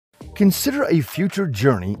Consider a future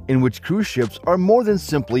journey in which cruise ships are more than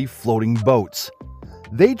simply floating boats.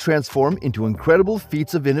 They transform into incredible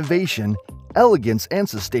feats of innovation, elegance, and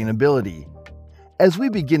sustainability. As we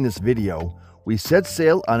begin this video, we set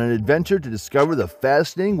sail on an adventure to discover the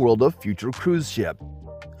fascinating world of future cruise ship.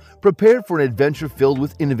 Prepare for an adventure filled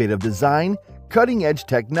with innovative design, cutting-edge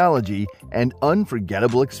technology, and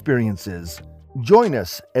unforgettable experiences. Join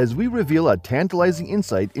us as we reveal a tantalizing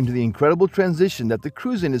insight into the incredible transition that the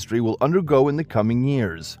cruise industry will undergo in the coming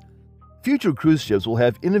years. Future cruise ships will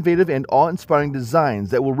have innovative and awe-inspiring designs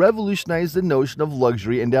that will revolutionize the notion of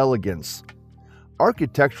luxury and elegance.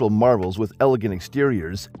 Architectural marvels with elegant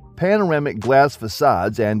exteriors, panoramic glass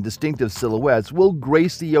facades, and distinctive silhouettes will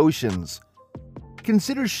grace the oceans.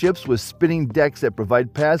 Consider ships with spinning decks that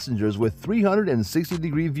provide passengers with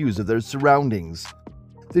 360-degree views of their surroundings.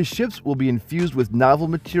 The ships will be infused with novel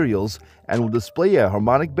materials and will display a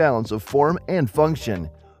harmonic balance of form and function,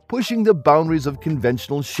 pushing the boundaries of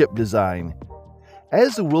conventional ship design.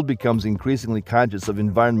 As the world becomes increasingly conscious of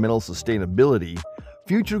environmental sustainability,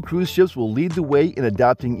 future cruise ships will lead the way in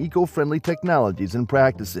adopting eco-friendly technologies and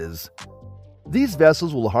practices. These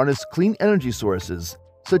vessels will harness clean energy sources,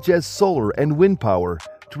 such as solar and wind power,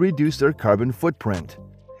 to reduce their carbon footprint.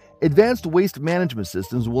 Advanced waste management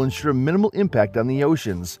systems will ensure minimal impact on the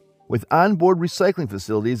oceans, with onboard recycling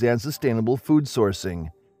facilities and sustainable food sourcing.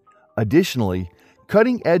 Additionally,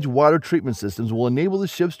 cutting-edge water treatment systems will enable the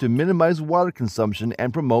ships to minimize water consumption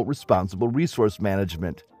and promote responsible resource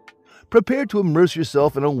management. Prepare to immerse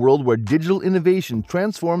yourself in a world where digital innovation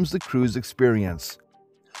transforms the cruise experience.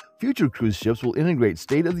 Future cruise ships will integrate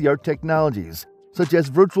state-of-the-art technologies, such as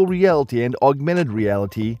virtual reality and augmented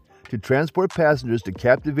reality, to transport passengers to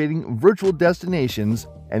captivating virtual destinations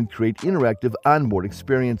and create interactive onboard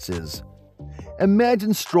experiences.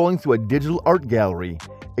 Imagine strolling through a digital art gallery,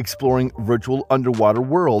 exploring virtual underwater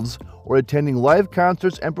worlds, or attending live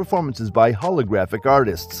concerts and performances by holographic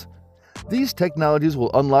artists. These technologies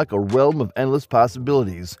will unlock a realm of endless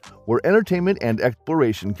possibilities where entertainment and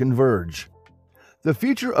exploration converge. The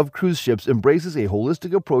future of cruise ships embraces a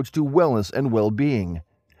holistic approach to wellness and well-being.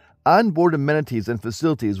 Onboard amenities and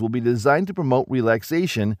facilities will be designed to promote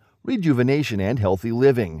relaxation, rejuvenation, and healthy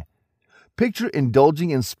living. Picture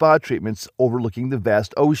indulging in spa treatments overlooking the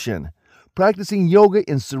vast ocean, practicing yoga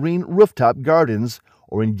in serene rooftop gardens,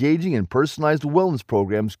 or engaging in personalized wellness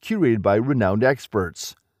programs curated by renowned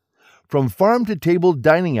experts. From farm-to-table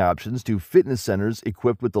dining options to fitness centers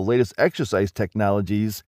equipped with the latest exercise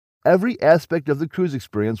technologies, every aspect of the cruise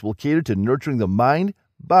experience will cater to nurturing the mind,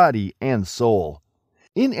 body, and soul.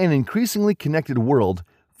 In an increasingly connected world,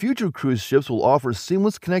 future cruise ships will offer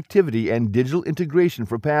seamless connectivity and digital integration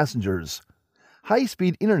for passengers.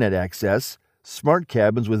 High-speed internet access, smart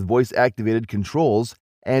cabins with voice-activated controls,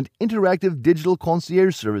 and interactive digital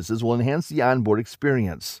concierge services will enhance the onboard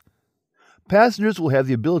experience. Passengers will have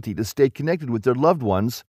the ability to stay connected with their loved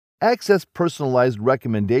ones, access personalized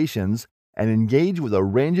recommendations, and engage with a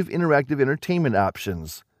range of interactive entertainment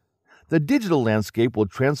options. The digital landscape will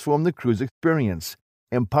transform the cruise experience,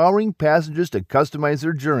 empowering passengers to customize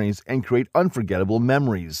their journeys and create unforgettable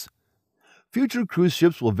memories. Future cruise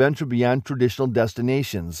ships will venture beyond traditional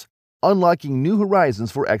destinations, unlocking new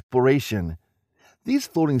horizons for exploration. These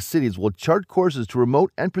floating cities will chart courses to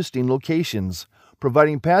remote and pristine locations,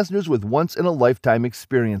 providing passengers with once-in-a-lifetime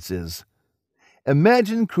experiences.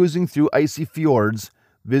 Imagine cruising through icy fjords,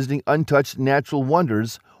 visiting untouched natural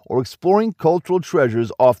wonders, or exploring cultural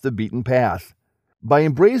treasures off the beaten path. By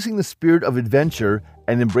embracing the spirit of adventure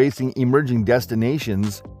and embracing emerging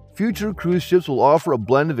destinations, future cruise ships will offer a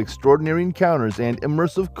blend of extraordinary encounters and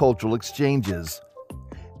immersive cultural exchanges.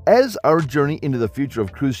 As our journey into the future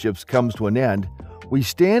of cruise ships comes to an end, we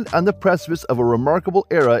stand on the precipice of a remarkable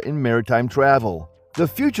era in maritime travel. The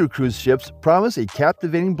future cruise ships promise a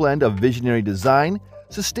captivating blend of visionary design,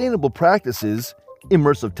 sustainable practices,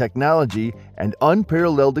 immersive technology, and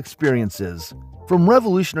unparalleled experiences. From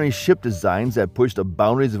revolutionary ship designs that push the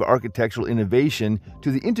boundaries of architectural innovation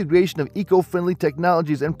to the integration of eco-friendly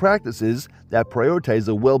technologies and practices that prioritize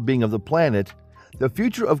the well-being of the planet, the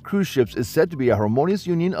future of cruise ships is set to be a harmonious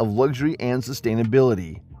union of luxury and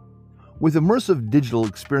sustainability. With immersive digital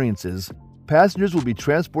experiences, passengers will be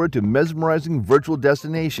transported to mesmerizing virtual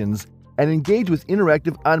destinations and engage with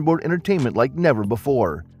interactive onboard entertainment like never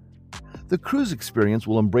before. The cruise experience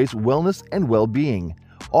will embrace wellness and well-being,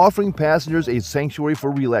 offering passengers a sanctuary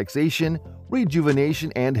for relaxation,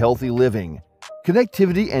 rejuvenation, and healthy living.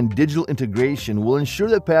 Connectivity and digital integration will ensure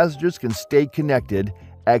that passengers can stay connected,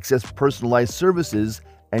 access personalized services,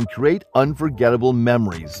 and create unforgettable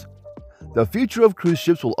memories. The future of cruise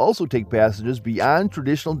ships will also take passengers beyond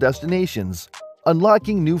traditional destinations,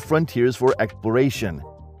 unlocking new frontiers for exploration.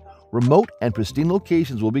 Remote and pristine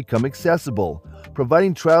locations will become accessible,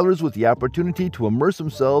 providing travelers with the opportunity to immerse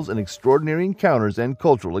themselves in extraordinary encounters and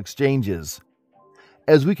cultural exchanges.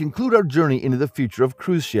 As we conclude our journey into the future of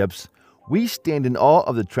cruise ships, we stand in awe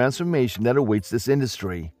of the transformation that awaits this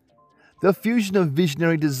industry. The fusion of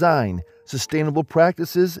visionary design, sustainable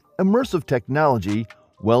practices, immersive technology,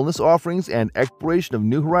 wellness offerings, and exploration of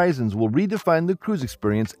new horizons will redefine the cruise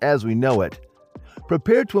experience as we know it.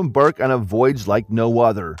 Prepare to embark on a voyage like no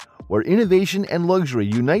other, where innovation and luxury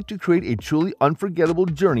unite to create a truly unforgettable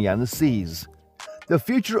journey on the seas. The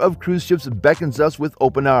future of cruise ships beckons us with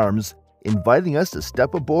open arms, inviting us to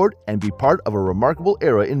step aboard and be part of a remarkable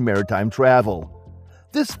era in maritime travel.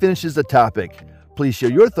 This finishes the topic. Please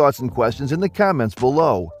share your thoughts and questions in the comments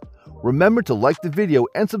below. Remember to like the video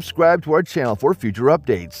and subscribe to our channel for future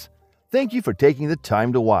updates. Thank you for taking the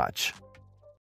time to watch.